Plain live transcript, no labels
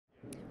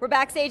We're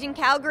backstage in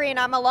Calgary, and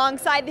I'm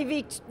alongside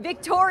the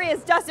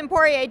victorious Dustin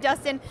Poirier.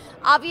 Dustin,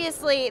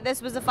 obviously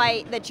this was a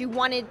fight that you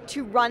wanted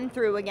to run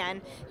through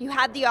again. You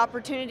had the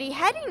opportunity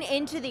heading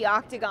into the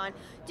octagon.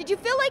 Did you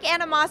feel like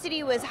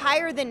animosity was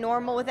higher than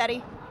normal with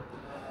Eddie?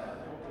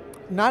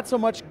 Not so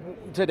much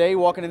today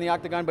walking in the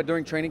octagon, but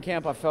during training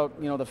camp I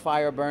felt, the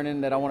fire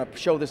burning, that I want to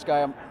show this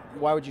guy,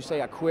 why would you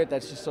say I quit?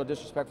 That's just so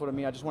disrespectful to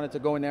me. I just wanted to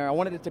go in there. I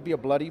wanted it to be a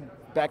bloody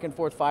back and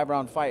forth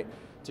 5-round fight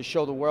to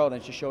show the world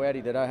and to show Eddie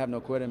that I have no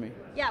quit in me.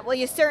 Yeah, well,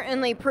 you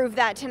certainly proved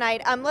that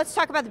tonight. Let's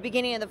talk about the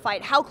beginning of the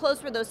fight. How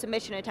close were those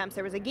submission attempts?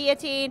 There was a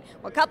guillotine,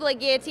 a couple of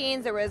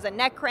guillotines, there was a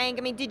neck crank.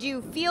 I mean, did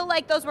you feel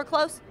like those were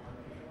close?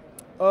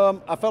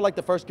 I felt like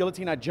the first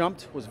guillotine I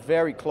jumped was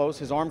very close.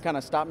 His arm kind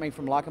of stopped me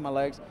from locking my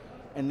legs,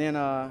 and then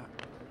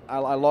I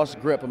lost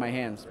grip of my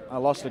hands. I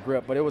lost the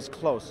grip, but it was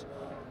close.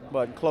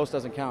 But close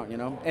doesn't count,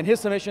 And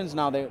his submissions,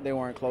 no, they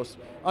weren't close.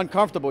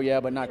 Uncomfortable, yeah,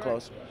 but not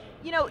close.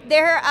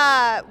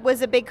 There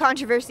was a big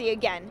controversy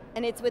again,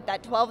 and it's with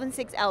that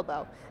 12-6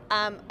 elbow.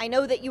 I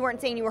know that you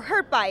weren't saying you were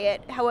hurt by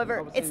it,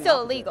 however, it's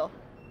still illegal.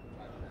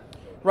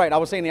 Right, I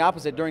was saying the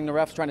opposite during the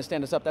refs trying to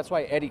stand us up. That's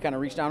why Eddie kind of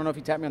reached down. I don't know if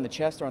he tapped me on the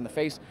chest or on the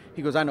face.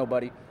 He goes, I know,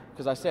 buddy.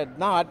 Because I said,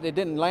 no, it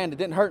didn't land, it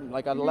didn't hurt.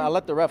 Like, I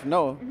let the ref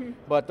know,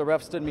 but the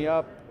ref stood me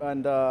up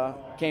and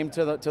came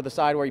to the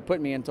side where he put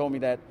me and told me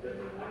that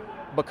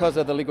because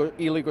of the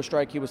illegal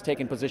strike, he was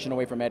taking position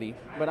away from Eddie.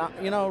 But,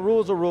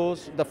 rules are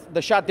rules.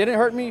 The shot didn't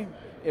hurt me.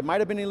 It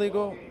might have been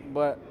illegal,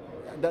 but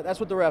that's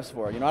what the ref's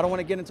for. I don't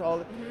want to get into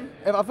all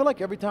I feel like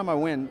every time I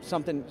win,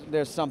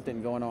 there's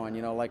something going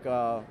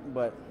on,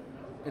 but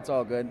it's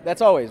all good.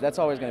 That's always going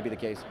to be the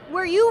case.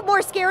 Were you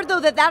more scared, though,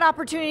 that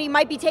opportunity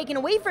might be taken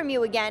away from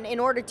you again in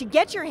order to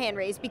get your hand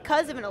raised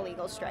because of an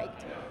illegal strike?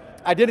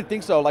 I didn't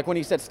think so. Like when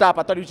he said stop,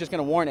 I thought he was just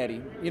going to warn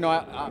Eddie.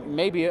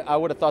 Maybe I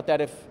would have thought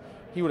that if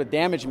he would have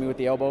damaged me with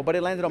the elbow, but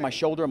it landed on my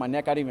shoulder and my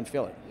neck. I didn't even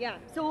feel it. Yeah.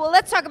 So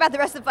let's talk about the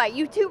rest of the fight.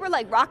 You two were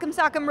like rock'em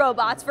sock'em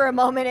robots for a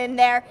moment in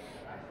there.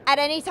 At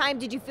any time,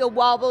 did you feel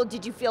wobbled?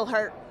 Did you feel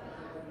hurt?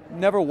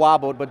 Never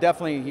wobbled, but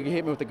definitely he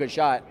hit me with a good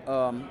shot.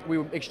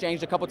 We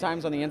exchanged a couple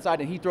times on the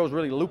inside, and he throws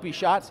really loopy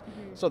shots,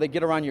 so they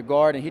get around your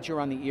guard and hit you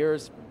around the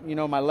ears.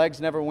 My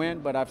legs never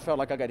went, but I felt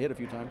like I got hit a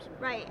few times.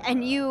 Right,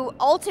 and you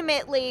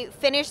ultimately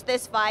finished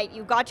this fight.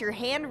 You got your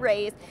hand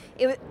raised.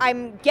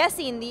 I'm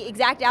guessing the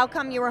exact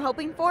outcome you were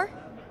hoping for?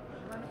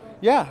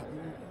 Yeah,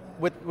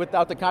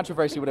 without the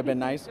controversy would have been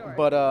nice,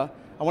 but I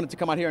wanted to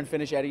come out here and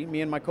finish Eddie.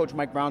 Me and my coach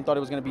Mike Brown thought it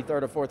was going to be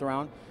third or fourth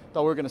round.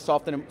 Thought we were going to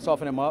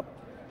soften him up.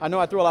 I know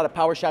I threw a lot of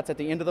power shots at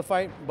the end of the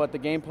fight, but the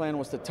game plan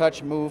was to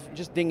touch, move,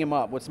 just ding him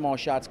up with small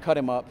shots, cut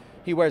him up.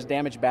 He wears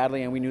damage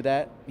badly, and we knew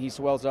that. He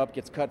swells up,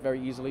 gets cut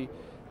very easily,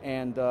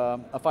 and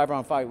a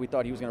 5-round fight, we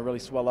thought he was going to really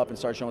swell up and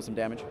start showing some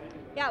damage.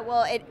 Yeah,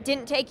 well, it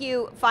didn't take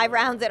you 5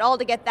 rounds at all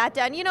to get that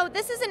done.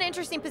 This is an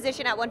interesting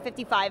position at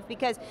 155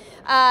 because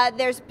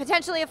there's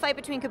potentially a fight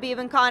between Khabib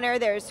and Conor.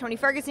 There's Tony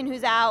Ferguson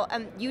who's out.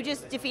 You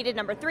just defeated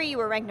number 3. You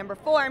were ranked number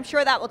 4. I'm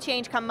sure that will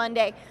change come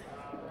Monday.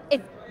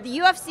 If the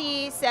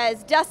UFC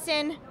says,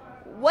 Dustin,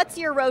 what's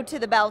your road to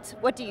the belt?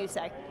 What do you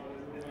say?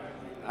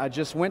 I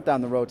just went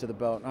down the road to the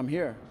belt. I'm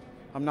here.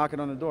 I'm knocking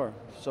on the door.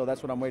 So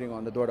that's what I'm waiting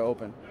on, the door to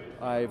open.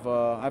 I've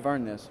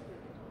earned this.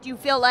 Do you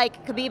feel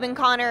like Khabib and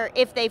Conor,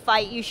 if they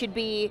fight, you should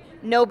be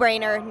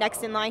no-brainer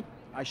next in line?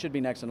 I should be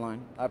next in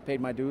line. I've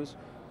paid my dues.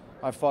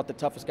 I've fought the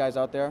toughest guys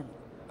out there.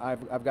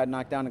 I've got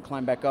knocked down and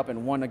climbed back up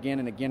and won again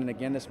and again and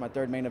again. This is my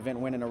 3rd main event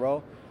win in a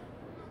row.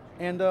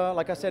 And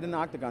like I said in the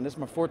octagon, this is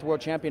my 4th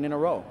world champion in a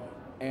row.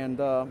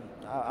 And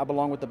I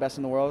belong with the best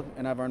in the world,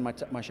 and I've earned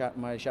my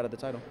shot at the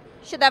title.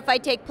 Should that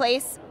fight take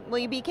place, will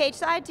you be cage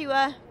side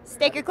to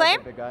stake your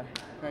claim? Big guy.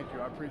 Thank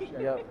you. I appreciate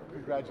it. Yep.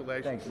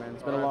 Congratulations. Thanks, man.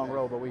 It's been a long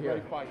road, but we're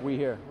here. We're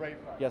here.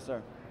 Great fight. Yes,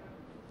 sir.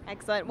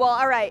 Excellent. Well,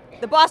 all right.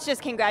 The boss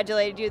just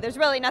congratulated you. There's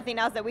really nothing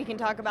else that we can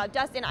talk about.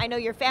 Dustin, I know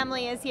your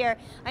family is here.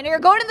 I know you're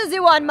going to the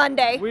zoo on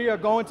Monday. We are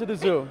going to the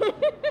zoo.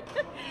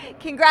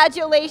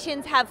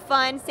 Congratulations. Have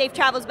fun. Safe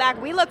travels back.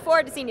 We look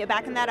forward to seeing you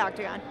back in that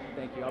octagon.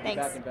 Thank you. I'll Thanks.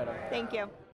 be back and better. Thank you.